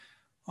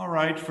All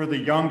right, for the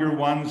younger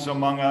ones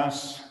among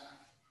us,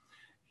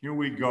 here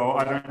we go.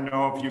 I don't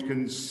know if you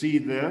can see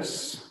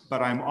this,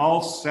 but I'm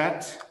all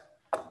set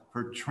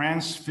for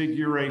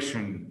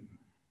transfiguration.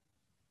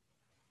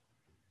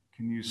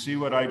 Can you see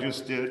what I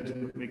just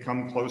did? Let me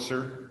come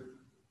closer.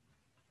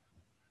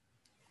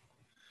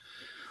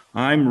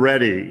 I'm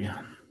ready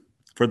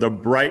for the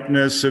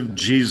brightness of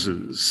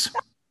Jesus.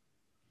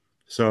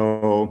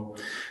 So,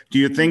 do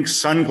you think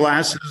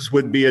sunglasses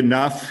would be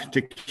enough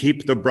to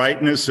keep the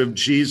brightness of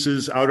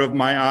Jesus out of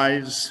my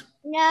eyes?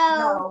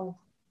 No.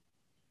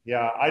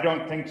 Yeah, I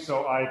don't think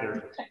so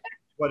either.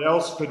 What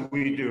else could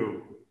we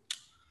do?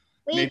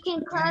 We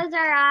can close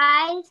our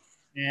eyes.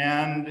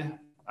 And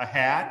a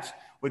hat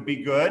would be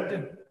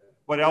good.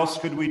 What else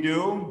could we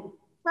do?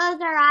 Close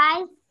our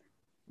eyes.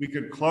 We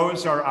could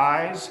close our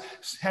eyes.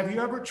 Have you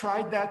ever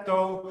tried that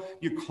though?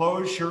 You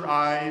close your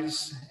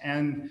eyes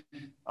and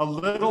a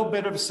little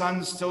bit of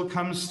sun still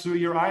comes through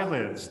your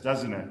eyelids,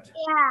 doesn't it?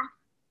 Yeah.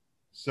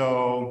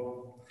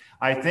 So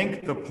I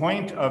think the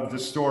point of the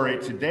story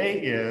today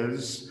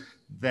is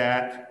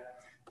that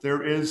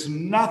there is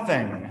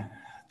nothing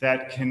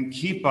that can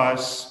keep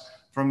us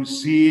from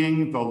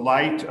seeing the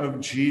light of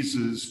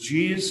Jesus.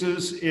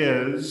 Jesus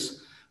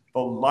is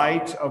the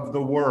light of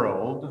the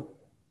world.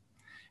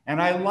 And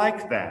I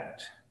like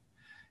that.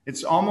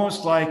 It's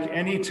almost like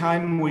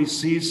anytime we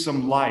see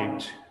some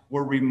light,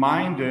 we're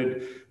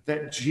reminded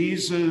that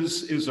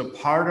Jesus is a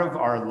part of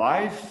our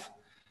life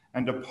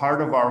and a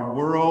part of our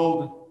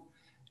world.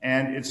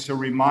 And it's a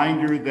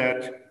reminder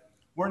that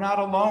we're not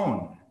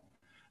alone,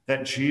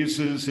 that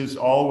Jesus is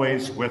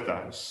always with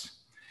us.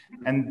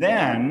 And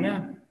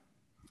then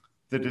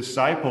the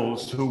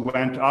disciples who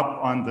went up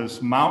on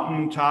this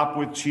mountaintop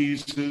with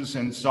Jesus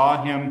and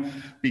saw him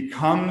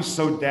become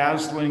so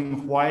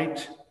dazzling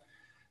white,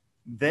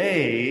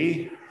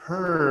 they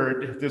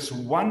heard this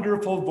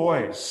wonderful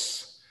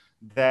voice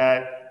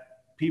that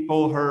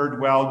people heard,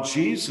 well,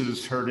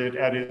 Jesus heard it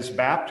at his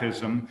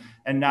baptism,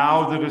 and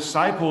now the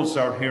disciples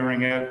are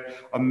hearing it,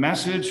 a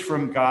message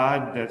from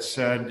God that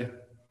said,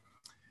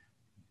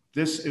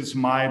 "This is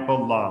my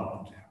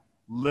beloved,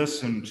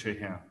 listen to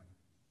him."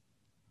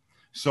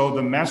 So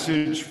the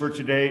message for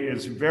today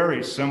is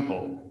very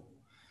simple.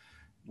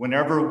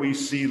 Whenever we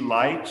see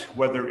light,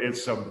 whether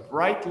it's a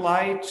bright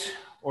light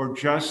or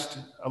just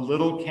a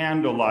little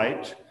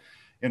candlelight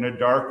in a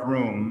dark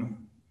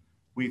room,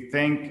 we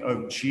think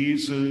of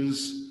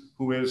Jesus,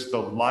 who is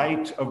the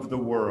light of the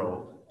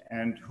world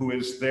and who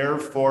is there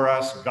for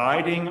us,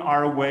 guiding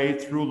our way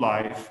through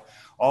life,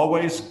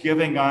 always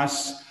giving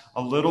us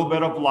a little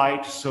bit of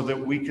light so that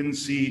we can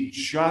see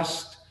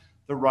just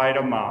the right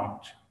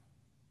amount.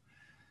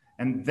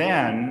 And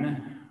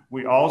then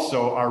we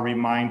also are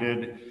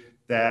reminded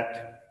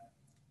that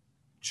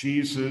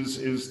Jesus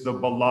is the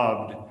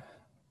beloved,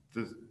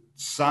 the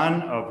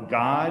Son of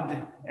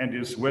God, and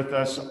is with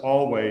us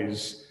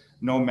always,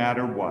 no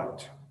matter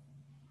what.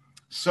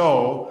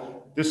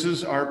 So this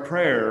is our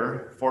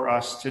prayer for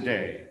us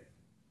today.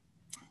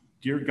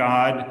 Dear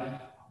God,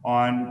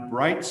 on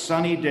bright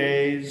sunny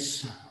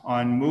days,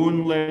 on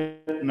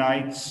moonlit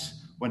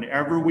nights,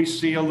 whenever we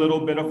see a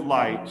little bit of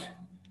light,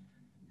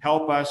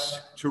 help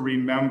us to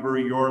remember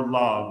your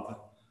love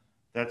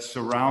that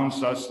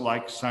surrounds us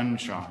like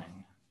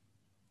sunshine.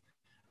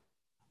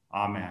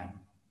 Amen.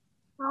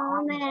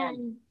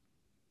 Amen.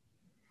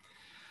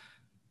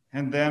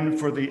 And then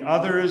for the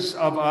others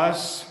of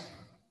us,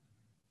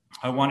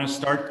 I want to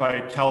start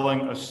by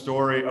telling a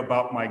story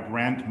about my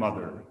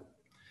grandmother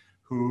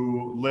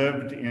who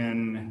lived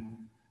in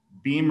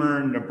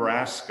Beamer,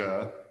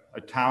 Nebraska,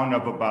 a town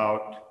of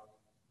about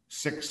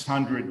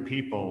 600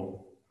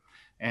 people.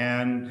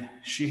 And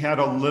she had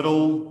a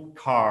little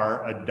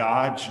car, a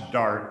Dodge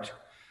Dart,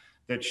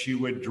 that she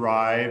would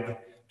drive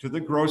to the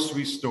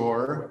grocery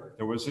store.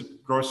 There was a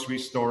grocery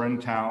store in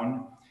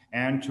town,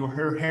 and to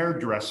her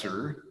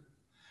hairdresser.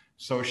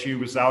 So she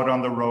was out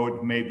on the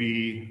road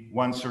maybe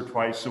once or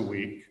twice a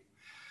week.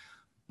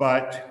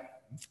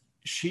 But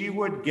she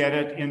would get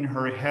it in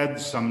her head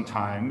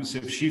sometimes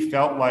if she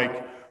felt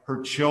like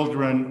her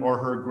children or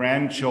her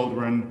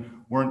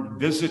grandchildren weren't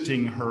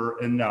visiting her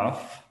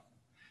enough.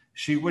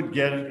 She would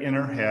get it in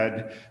her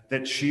head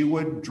that she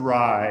would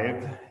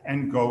drive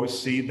and go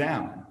see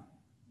them.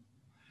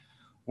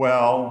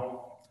 Well,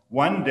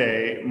 one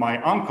day,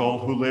 my uncle,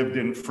 who lived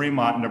in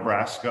Fremont,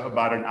 Nebraska,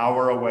 about an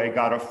hour away,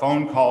 got a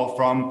phone call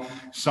from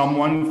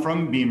someone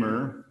from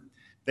Beamer.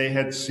 They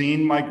had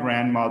seen my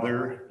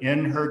grandmother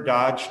in her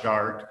Dodge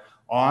Dart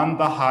on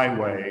the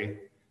highway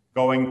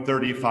going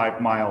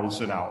 35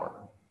 miles an hour.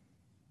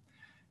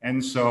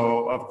 And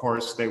so, of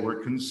course, they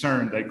were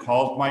concerned. They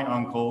called my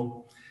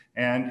uncle.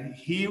 And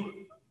he,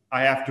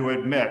 I have to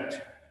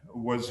admit,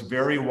 was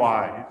very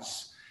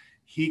wise.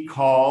 He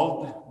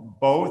called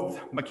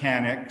both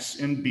mechanics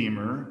in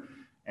Beamer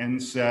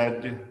and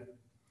said,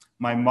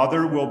 "My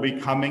mother will be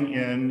coming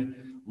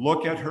in,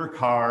 look at her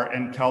car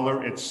and tell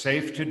her it's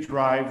safe to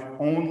drive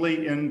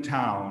only in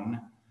town,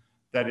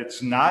 that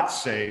it's not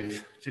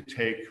safe to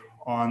take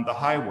on the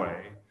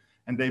highway."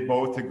 And they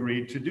both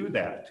agreed to do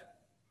that.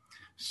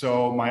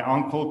 So my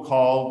uncle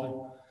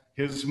called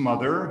his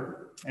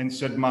mother and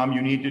said, "Mom,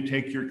 you need to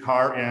take your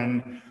car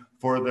in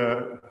for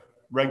the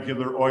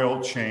regular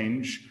oil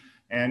change."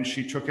 And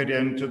she took it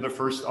into the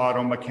first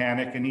auto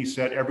mechanic, and he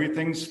said,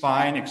 "Everything's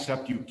fine,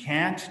 except you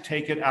can't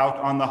take it out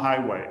on the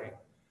highway."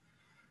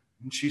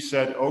 And she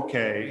said,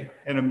 "Okay."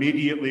 And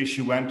immediately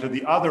she went to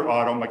the other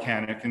auto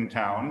mechanic in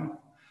town,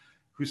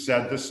 who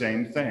said the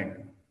same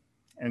thing.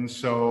 And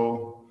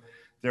so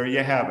there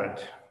you have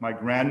it. My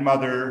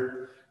grandmother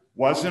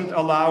wasn't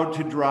allowed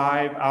to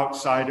drive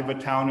outside of a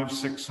town of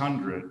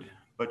 600,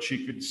 but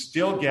she could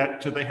still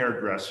get to the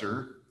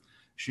hairdresser.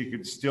 She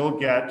could still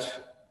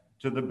get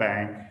to the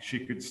bank.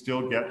 She could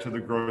still get to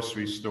the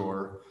grocery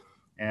store.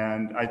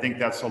 And I think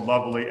that's a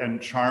lovely and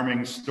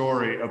charming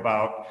story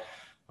about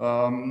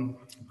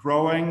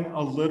growing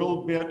a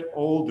little bit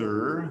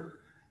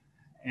older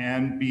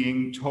and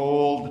being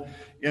told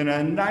in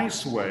a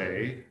nice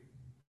way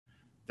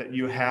that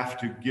you have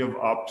to give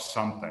up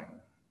something.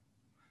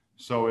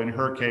 So in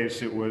her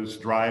case, it was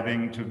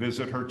driving to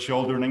visit her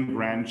children and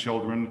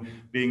grandchildren,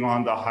 being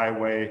on the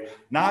highway.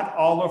 Not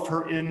all of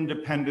her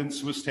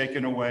independence was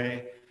taken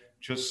away,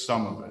 just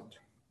some of it.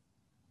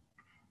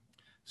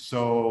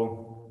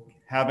 So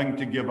having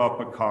to give up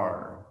a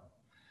car,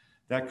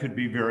 that could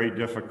be very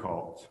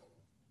difficult.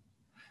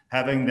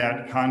 Having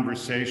that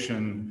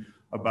conversation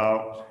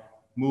about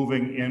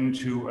moving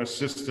into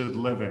assisted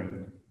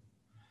living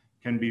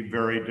can be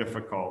very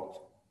difficult.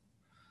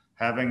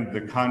 Having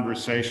the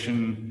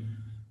conversation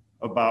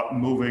about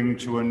moving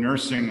to a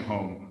nursing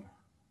home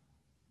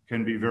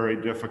can be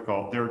very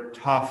difficult. They're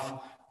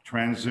tough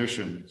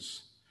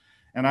transitions.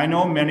 And I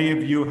know many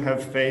of you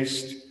have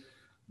faced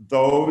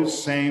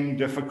those same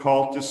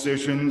difficult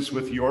decisions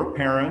with your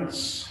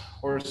parents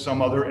or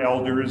some other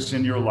elders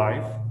in your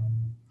life.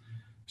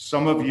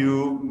 Some of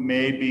you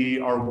maybe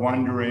are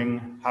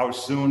wondering how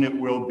soon it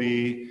will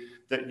be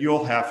that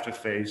you'll have to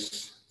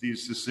face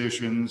these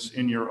decisions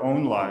in your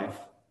own life.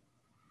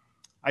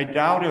 I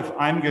doubt if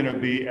I'm going to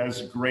be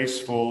as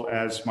graceful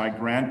as my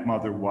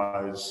grandmother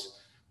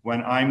was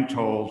when I'm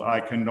told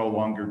I can no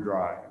longer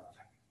drive.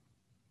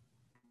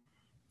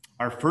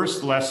 Our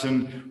first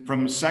lesson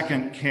from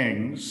 2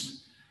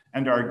 Kings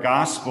and our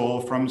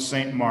gospel from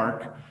St.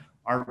 Mark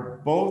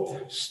are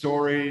both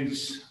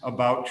stories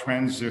about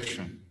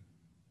transition,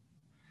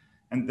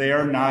 and they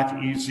are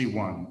not easy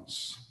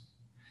ones.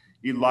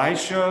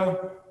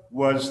 Elisha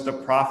was the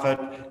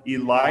prophet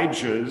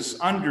Elijah's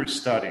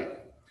understudy.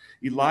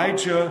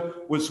 Elijah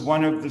was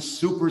one of the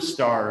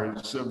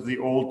superstars of the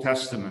Old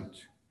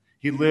Testament.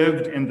 He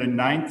lived in the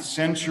 9th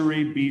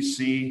century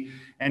BC,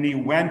 and he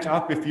went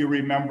up, if you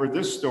remember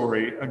this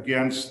story,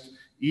 against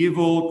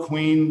evil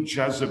Queen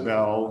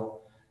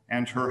Jezebel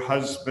and her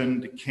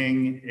husband,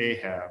 King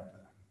Ahab.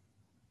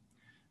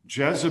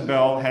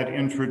 Jezebel had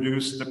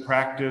introduced the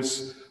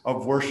practice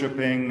of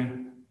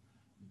worshiping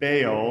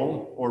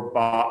Baal or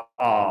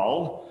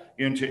Baal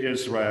into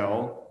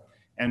Israel,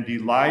 and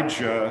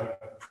Elijah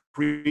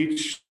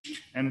preached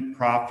and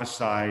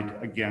prophesied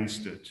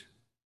against it.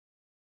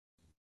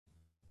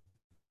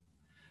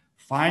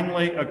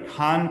 Finally, a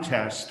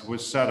contest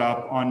was set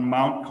up on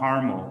Mount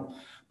Carmel.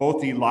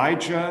 Both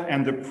Elijah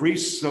and the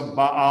priests of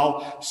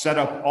Baal set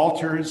up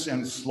altars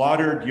and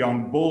slaughtered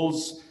young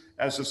bulls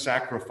as a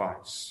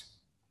sacrifice.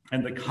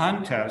 And the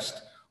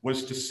contest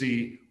was to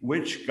see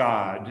which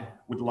god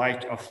would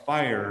light a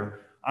fire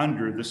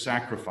under the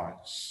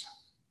sacrifice.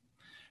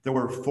 There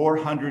were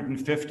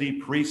 450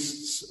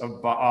 priests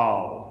of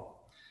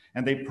Baal,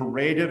 and they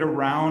paraded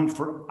around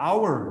for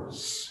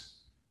hours,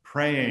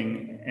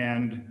 praying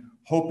and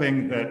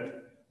hoping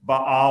that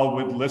Baal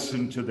would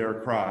listen to their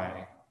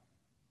cry.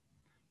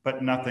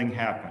 But nothing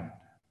happened.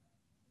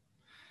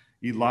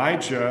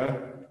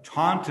 Elijah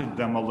taunted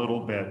them a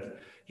little bit.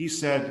 He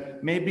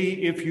said,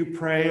 maybe if you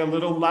pray a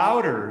little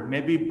louder,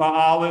 maybe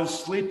Baal is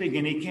sleeping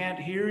and he can't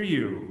hear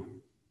you.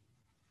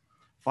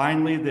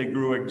 Finally, they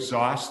grew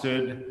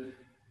exhausted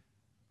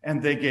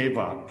and they gave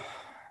up.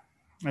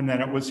 And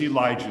then it was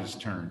Elijah's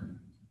turn.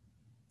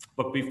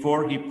 But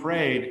before he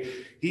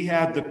prayed, he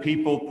had the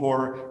people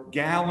pour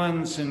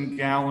gallons and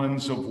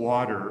gallons of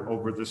water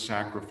over the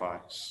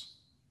sacrifice.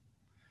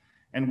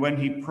 And when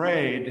he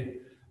prayed,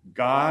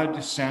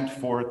 God sent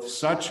forth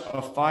such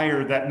a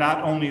fire that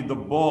not only the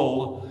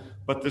bull,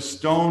 but the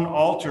stone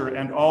altar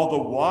and all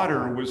the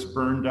water was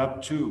burned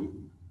up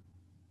too.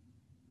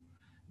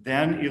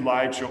 Then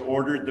Elijah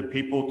ordered the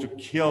people to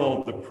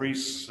kill the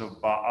priests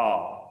of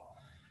Baal.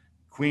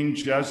 Queen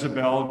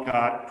Jezebel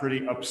got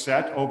pretty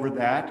upset over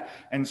that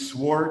and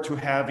swore to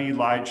have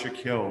Elijah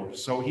killed.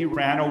 So he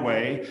ran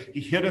away, he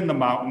hid in the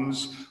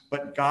mountains,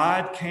 but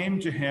God came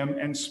to him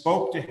and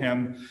spoke to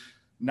him,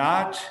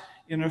 not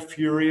in a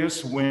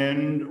furious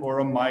wind or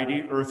a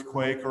mighty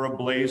earthquake or a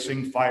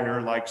blazing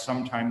fire like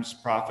sometimes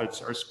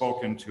prophets are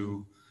spoken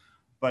to,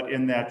 but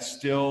in that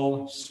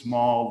still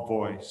small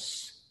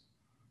voice.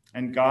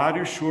 And God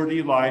assured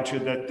Elijah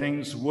that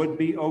things would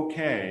be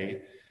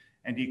okay,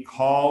 and he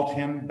called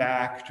him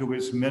back to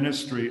his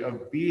ministry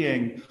of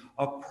being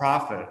a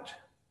prophet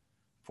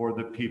for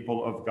the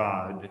people of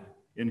God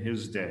in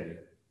his day.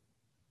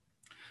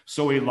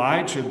 So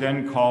Elijah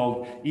then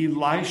called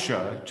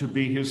Elisha to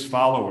be his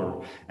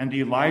follower, and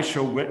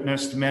Elisha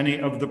witnessed many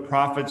of the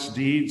prophet's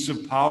deeds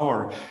of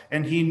power,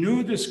 and he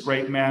knew this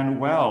great man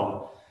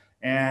well,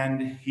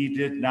 and he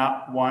did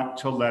not want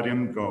to let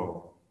him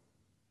go.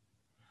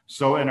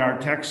 So in our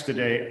text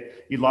today,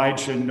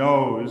 Elijah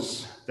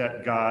knows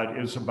that God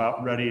is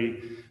about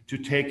ready to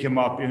take him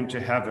up into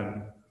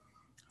heaven.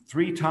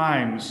 3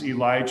 times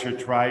Elijah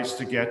tries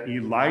to get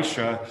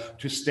Elisha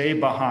to stay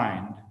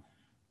behind,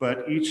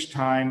 but each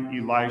time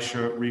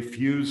Elisha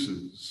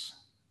refuses.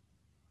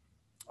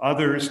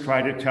 Others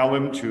try to tell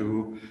him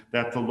too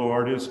that the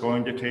Lord is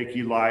going to take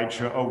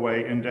Elijah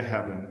away into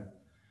heaven,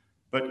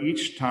 but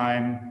each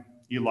time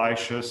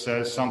Elisha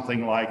says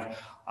something like,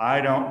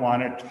 "I don't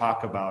want to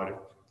talk about it.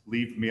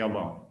 Leave me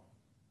alone."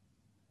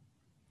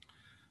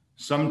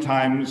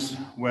 Sometimes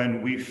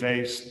when we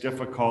face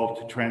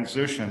difficult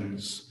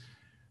transitions,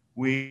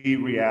 we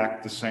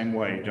react the same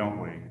way, don't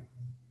we?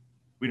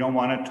 We don't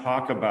want to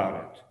talk about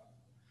it.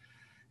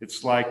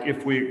 It's like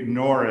if we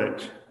ignore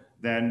it,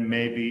 then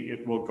maybe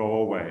it will go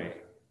away.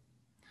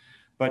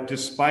 But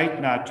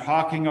despite not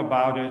talking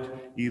about it,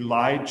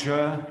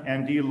 Elijah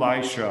and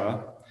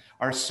Elisha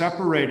are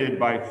separated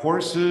by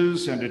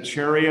horses and a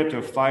chariot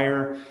of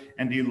fire,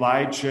 and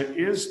Elijah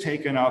is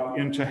taken up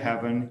into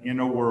heaven in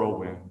a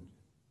whirlwind.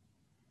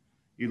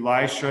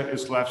 Elisha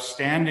is left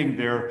standing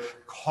there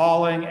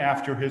calling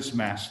after his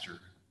master,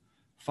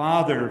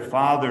 "Father,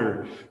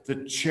 Father,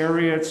 the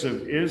chariots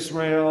of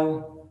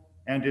Israel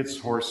and its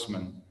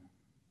horsemen."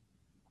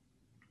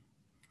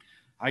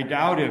 I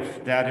doubt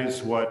if that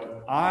is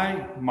what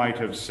I might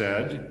have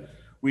said.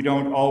 We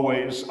don't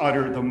always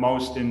utter the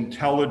most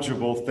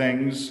intelligible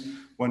things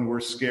when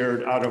we're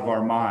scared out of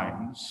our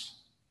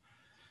minds.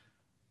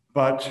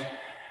 But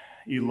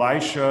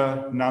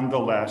Elisha,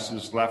 nonetheless,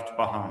 is left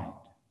behind.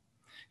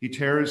 He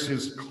tears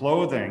his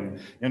clothing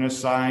in a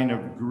sign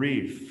of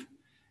grief,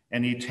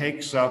 and he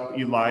takes up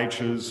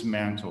Elijah's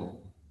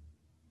mantle.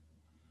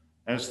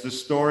 As the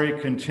story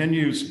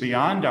continues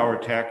beyond our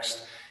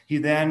text, he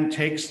then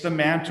takes the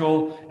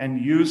mantle and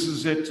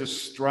uses it to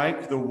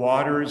strike the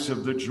waters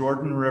of the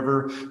Jordan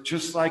River,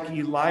 just like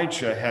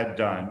Elijah had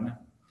done.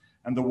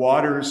 And the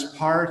waters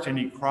part, and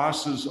he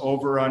crosses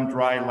over on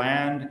dry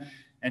land,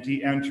 and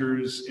he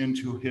enters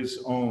into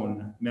his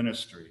own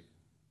ministry.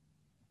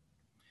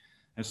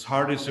 As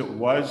hard as it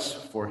was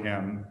for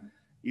him,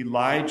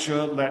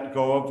 Elijah let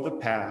go of the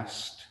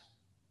past,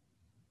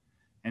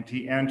 and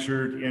he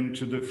entered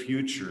into the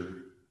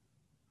future,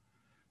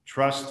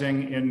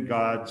 trusting in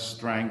God's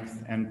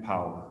strength and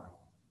power.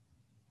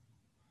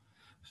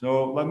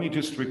 So let me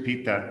just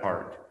repeat that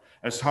part.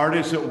 As hard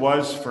as it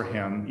was for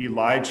him,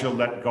 Elijah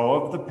let go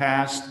of the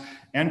past,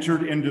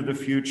 entered into the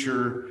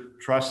future,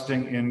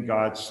 trusting in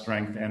God's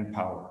strength and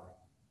power.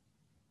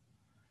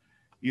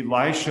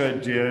 Elisha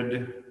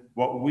did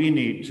what we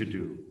need to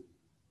do.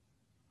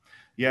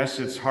 Yes,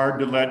 it's hard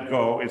to let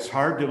go. It's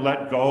hard to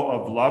let go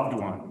of loved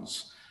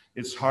ones.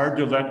 It's hard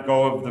to let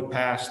go of the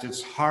past.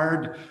 It's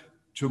hard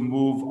to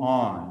move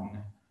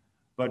on,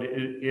 but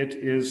it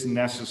is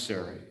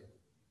necessary.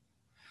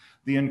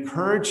 The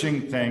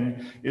encouraging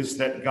thing is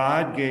that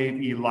God gave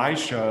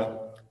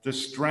Elisha the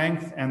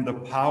strength and the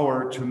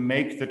power to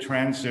make the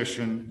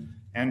transition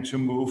and to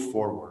move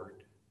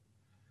forward.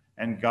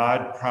 And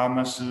God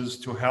promises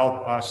to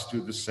help us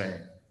do the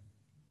same.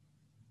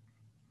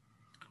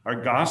 Our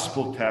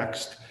gospel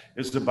text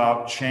is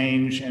about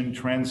change and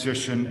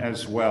transition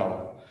as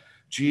well.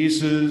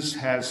 Jesus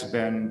has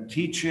been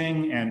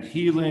teaching and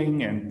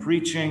healing and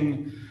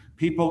preaching.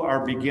 People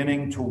are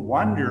beginning to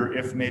wonder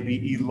if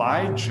maybe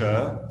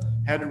Elijah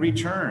had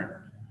returned.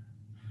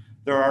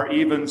 There are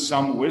even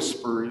some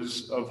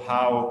whispers of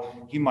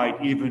how he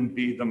might even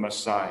be the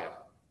Messiah.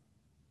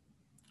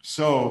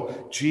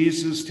 So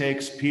Jesus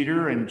takes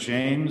Peter and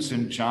James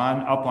and John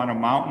up on a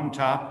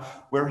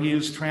mountaintop where he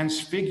is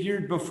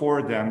transfigured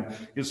before them.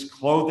 His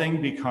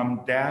clothing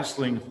become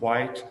dazzling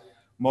white.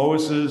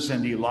 Moses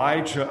and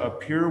Elijah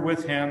appear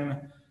with him,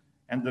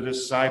 and the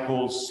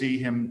disciples see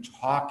him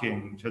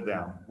talking to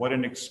them. What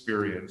an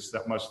experience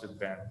that must have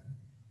been.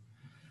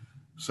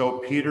 So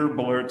Peter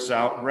blurts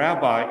out,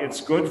 "Rabbi,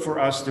 it's good for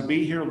us to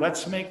be here.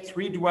 Let's make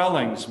 3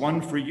 dwellings,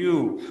 one for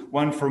you,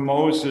 one for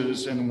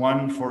Moses, and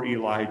one for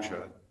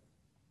Elijah."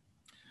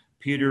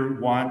 Peter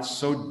wants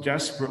so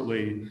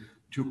desperately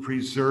to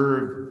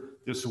preserve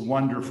this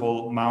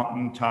wonderful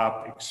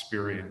mountaintop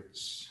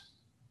experience.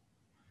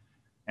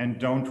 And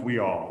don't we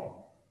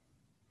all?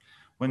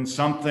 When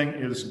something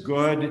is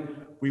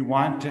good, we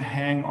want to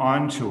hang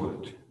on to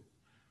it.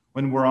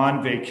 When we're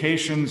on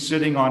vacation,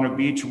 sitting on a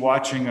beach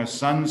watching a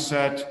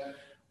sunset,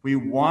 we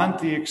want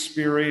the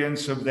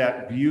experience of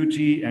that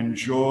beauty and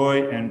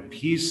joy and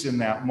peace in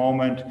that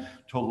moment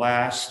to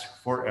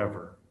last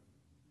forever.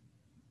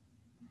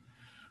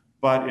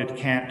 But it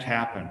can't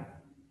happen.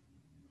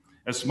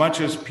 As much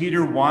as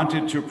Peter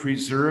wanted to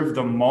preserve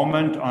the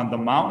moment on the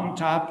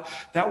mountaintop,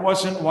 that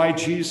wasn't why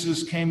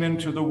Jesus came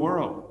into the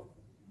world.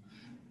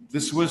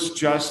 This was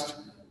just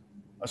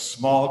a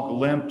small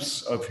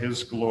glimpse of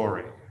his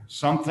glory,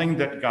 something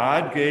that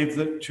God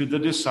gave to the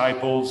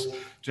disciples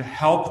to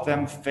help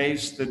them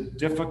face the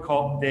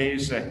difficult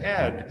days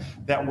ahead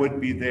that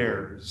would be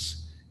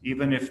theirs,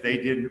 even if they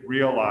didn't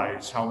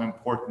realize how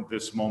important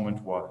this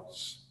moment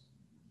was.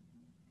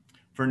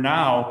 For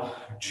now,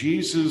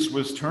 Jesus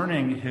was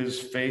turning his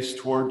face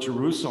toward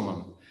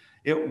Jerusalem.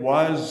 It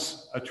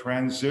was a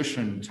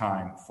transition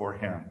time for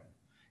him.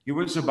 He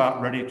was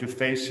about ready to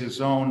face his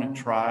own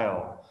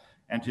trial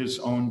and his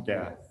own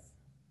death.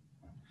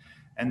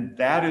 And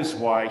that is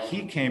why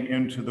he came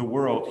into the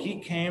world. He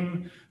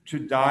came to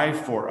die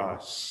for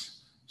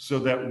us so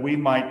that we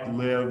might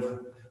live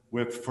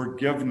with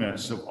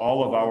forgiveness of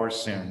all of our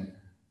sin.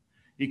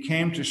 He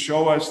came to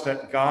show us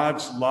that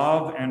God's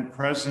love and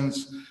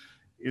presence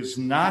is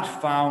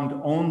not found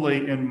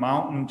only in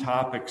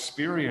mountaintop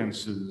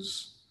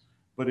experiences,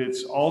 but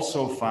it's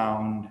also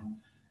found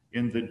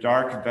in the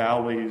dark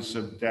valleys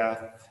of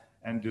death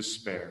and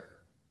despair.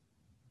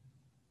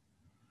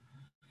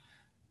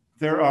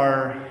 There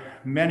are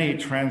many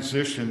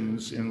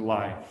transitions in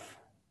life.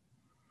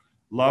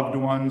 Loved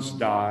ones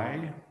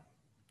die.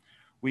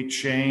 We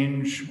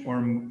change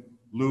or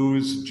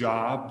lose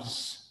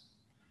jobs.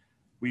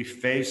 We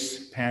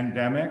face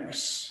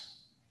pandemics.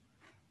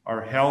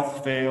 Our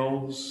health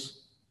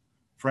fails.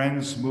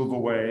 Friends move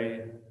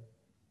away.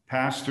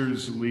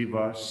 Pastors leave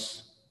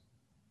us.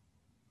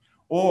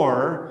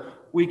 Or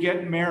we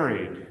get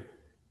married.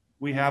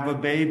 We have a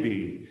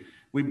baby.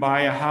 We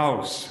buy a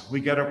house. We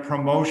get a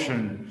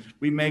promotion.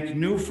 We make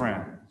new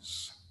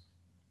friends.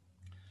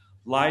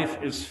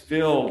 Life is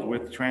filled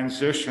with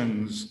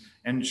transitions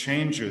and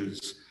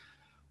changes,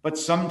 but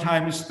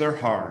sometimes they're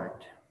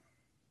hard.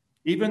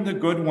 Even the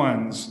good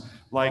ones,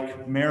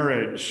 like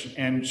marriage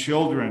and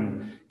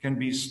children, can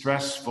be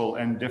stressful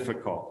and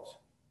difficult.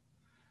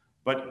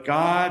 But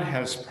God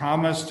has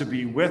promised to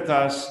be with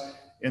us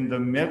in the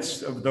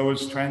midst of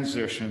those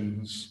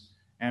transitions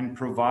and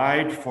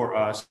provide for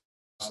us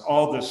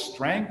all the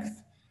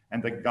strength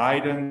and the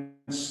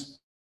guidance,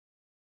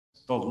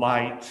 the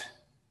light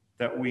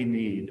that we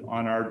need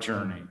on our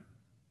journey.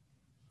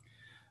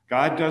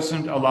 God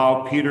doesn't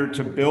allow Peter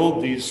to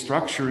build these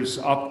structures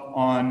up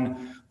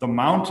on the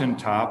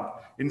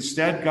mountaintop.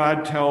 Instead,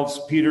 God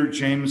tells Peter,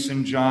 James,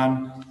 and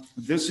John,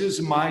 "This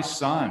is my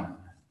son.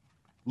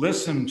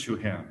 Listen to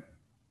him."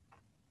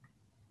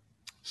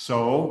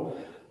 So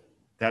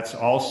that's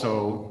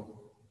also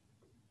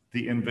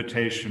the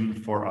invitation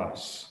for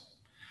us.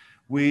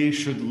 We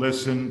should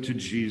listen to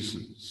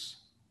Jesus.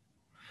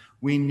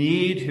 We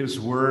need his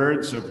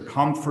words of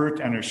comfort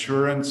and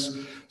assurance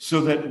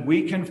so that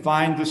we can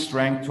find the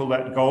strength to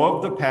let go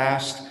of the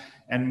past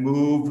and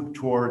move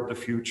toward the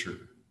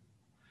future.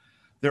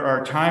 There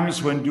are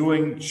times when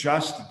doing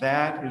just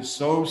that is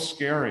so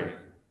scary.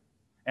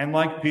 And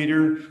like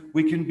Peter,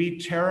 we can be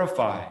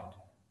terrified.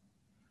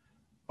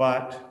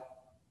 But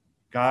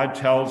God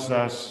tells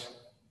us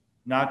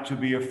not to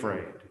be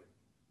afraid.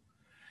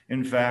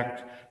 In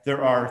fact,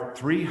 there are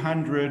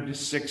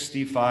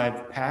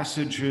 365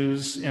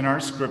 passages in our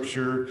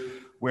scripture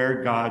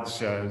where God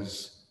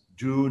says,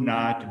 "Do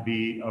not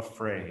be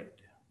afraid."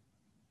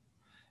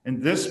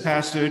 In this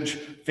passage,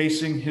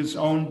 facing his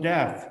own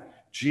death,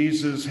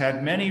 Jesus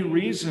had many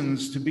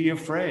reasons to be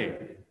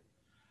afraid.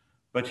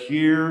 But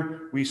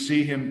here we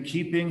see him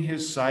keeping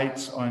his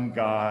sights on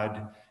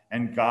God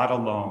and God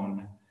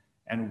alone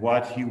and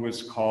what he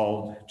was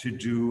called to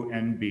do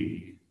and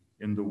be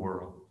in the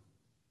world.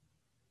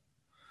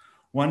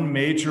 One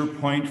major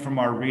point from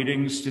our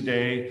readings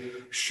today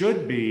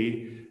should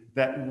be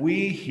that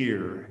we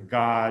hear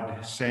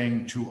God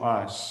saying to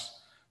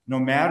us, no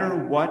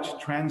matter what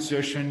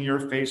transition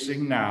you're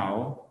facing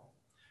now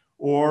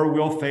or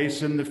will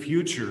face in the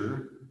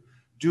future,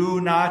 do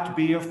not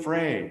be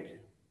afraid.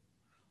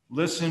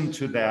 Listen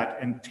to that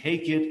and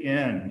take it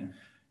in.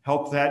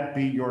 Help that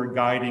be your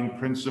guiding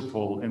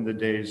principle in the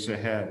days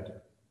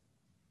ahead.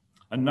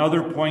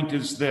 Another point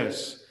is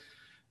this: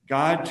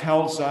 God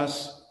tells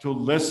us to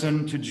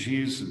listen to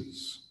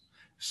Jesus.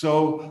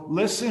 So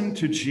listen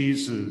to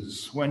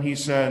Jesus when he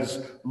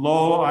says,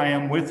 "Lo, I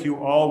am with you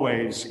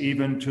always,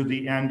 even to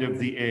the end of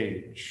the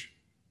age."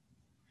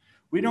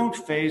 We don't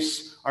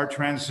face our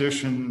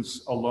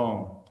transitions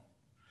alone.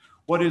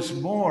 What is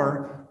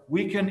more,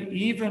 we can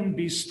even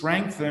be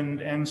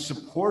strengthened and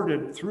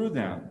supported through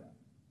them.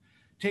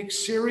 Take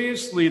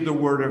seriously the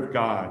word of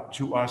God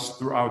to us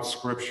throughout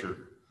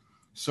Scripture.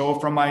 So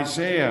from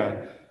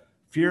Isaiah,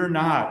 "Fear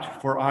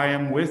not, for I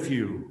am with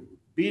you.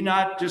 Be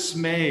not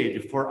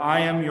dismayed, for I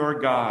am your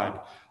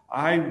God.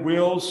 I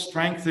will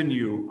strengthen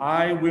you.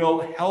 I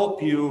will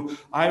help you.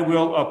 I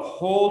will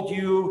uphold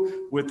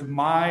you with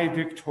my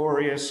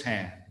victorious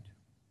hand."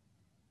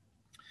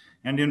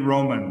 And in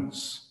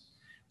Romans,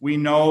 we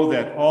know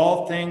that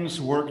all things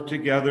work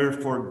together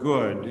for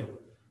good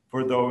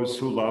for those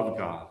who love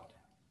God.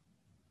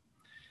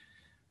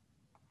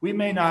 We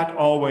may not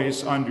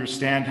always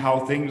understand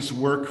how things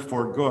work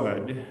for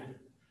good,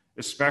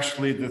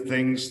 especially the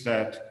things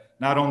that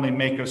not only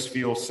make us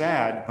feel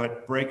sad,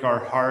 but break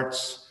our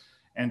hearts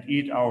and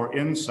eat our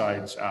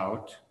insides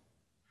out.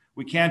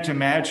 We can't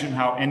imagine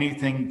how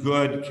anything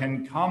good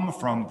can come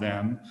from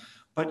them,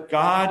 but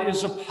God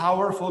is a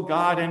powerful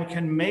God and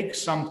can make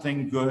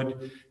something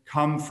good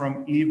come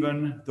from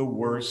even the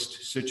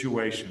worst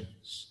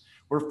situations.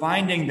 We're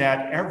finding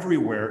that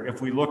everywhere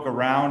if we look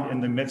around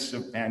in the midst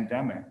of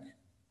pandemic.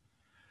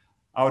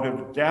 Out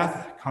of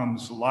death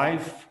comes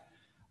life.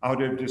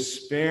 Out of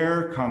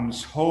despair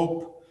comes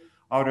hope.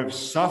 Out of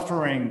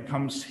suffering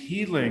comes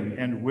healing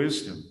and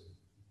wisdom.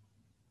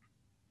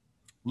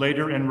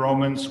 Later in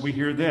Romans, we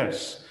hear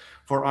this: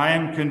 "For I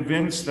am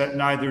convinced that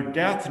neither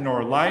death,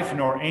 nor life,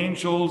 nor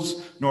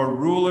angels, nor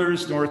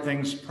rulers, nor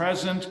things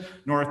present,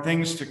 nor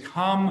things to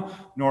come,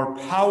 nor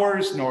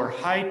powers, nor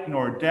height,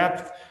 nor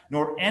depth,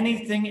 nor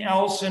anything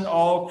else in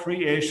all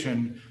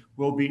creation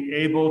will be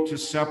able to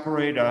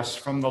separate us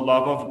from the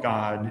love of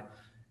God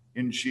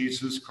in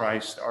Jesus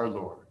Christ our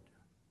Lord."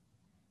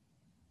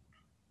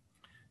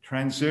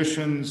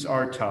 Transitions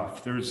are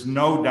tough. There's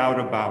no doubt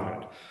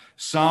about it.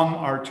 Some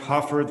are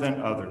tougher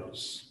than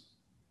others.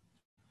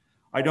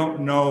 I don't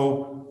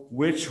know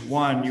which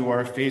one you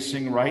are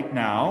facing right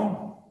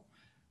now,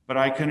 but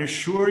I can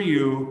assure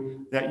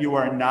you that you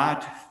are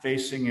not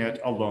facing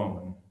it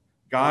alone.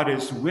 God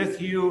is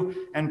with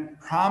you and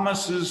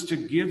promises to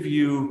give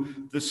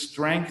you the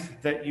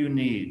strength that you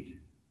need.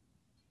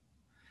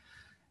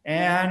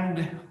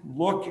 And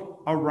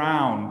look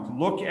around,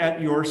 look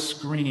at your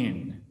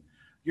screen.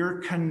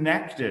 You're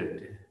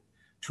connected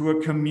to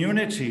a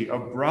community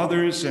of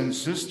brothers and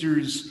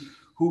sisters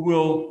who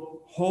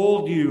will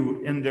hold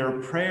you in their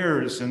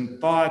prayers and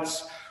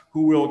thoughts,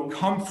 who will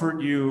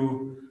comfort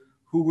you,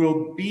 who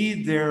will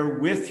be there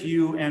with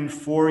you and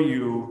for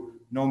you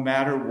no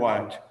matter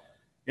what,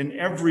 in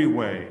every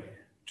way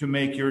to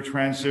make your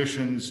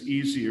transitions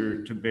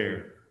easier to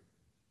bear.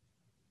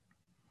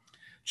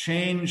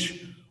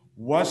 Change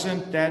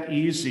wasn't that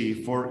easy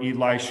for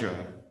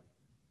Elisha.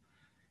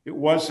 It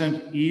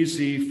wasn't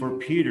easy for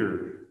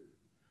Peter.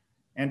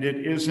 And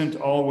it isn't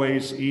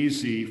always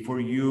easy for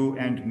you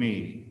and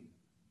me.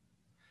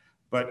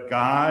 But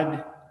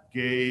God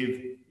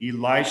gave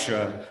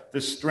Elisha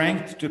the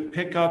strength to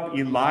pick up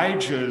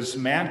Elijah's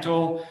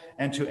mantle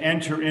and to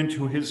enter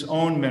into his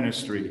own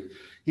ministry.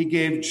 He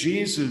gave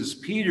Jesus,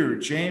 Peter,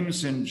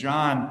 James, and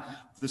John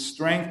the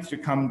strength to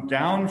come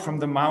down from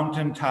the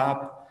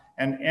mountaintop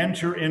and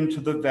enter into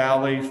the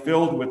valley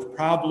filled with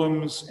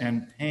problems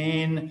and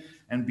pain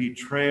and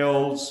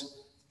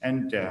betrayals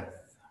and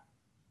death.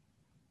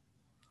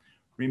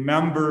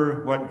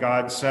 Remember what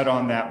God said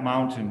on that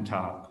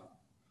mountaintop.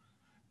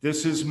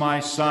 "This is my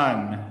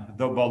son,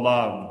 the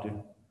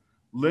beloved.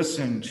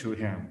 Listen to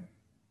him."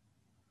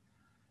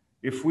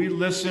 If we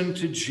listen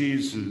to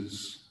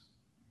Jesus,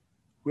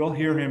 we'll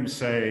hear him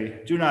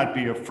say, "Do not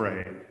be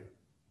afraid."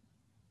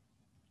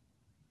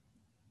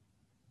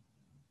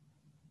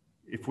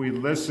 If we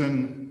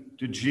listen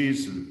to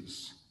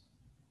Jesus,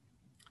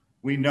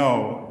 we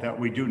know that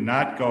we do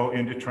not go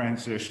into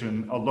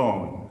transition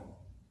alone,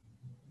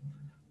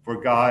 for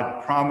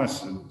God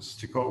promises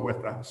to go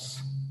with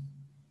us.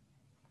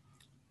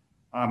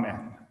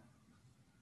 Amen.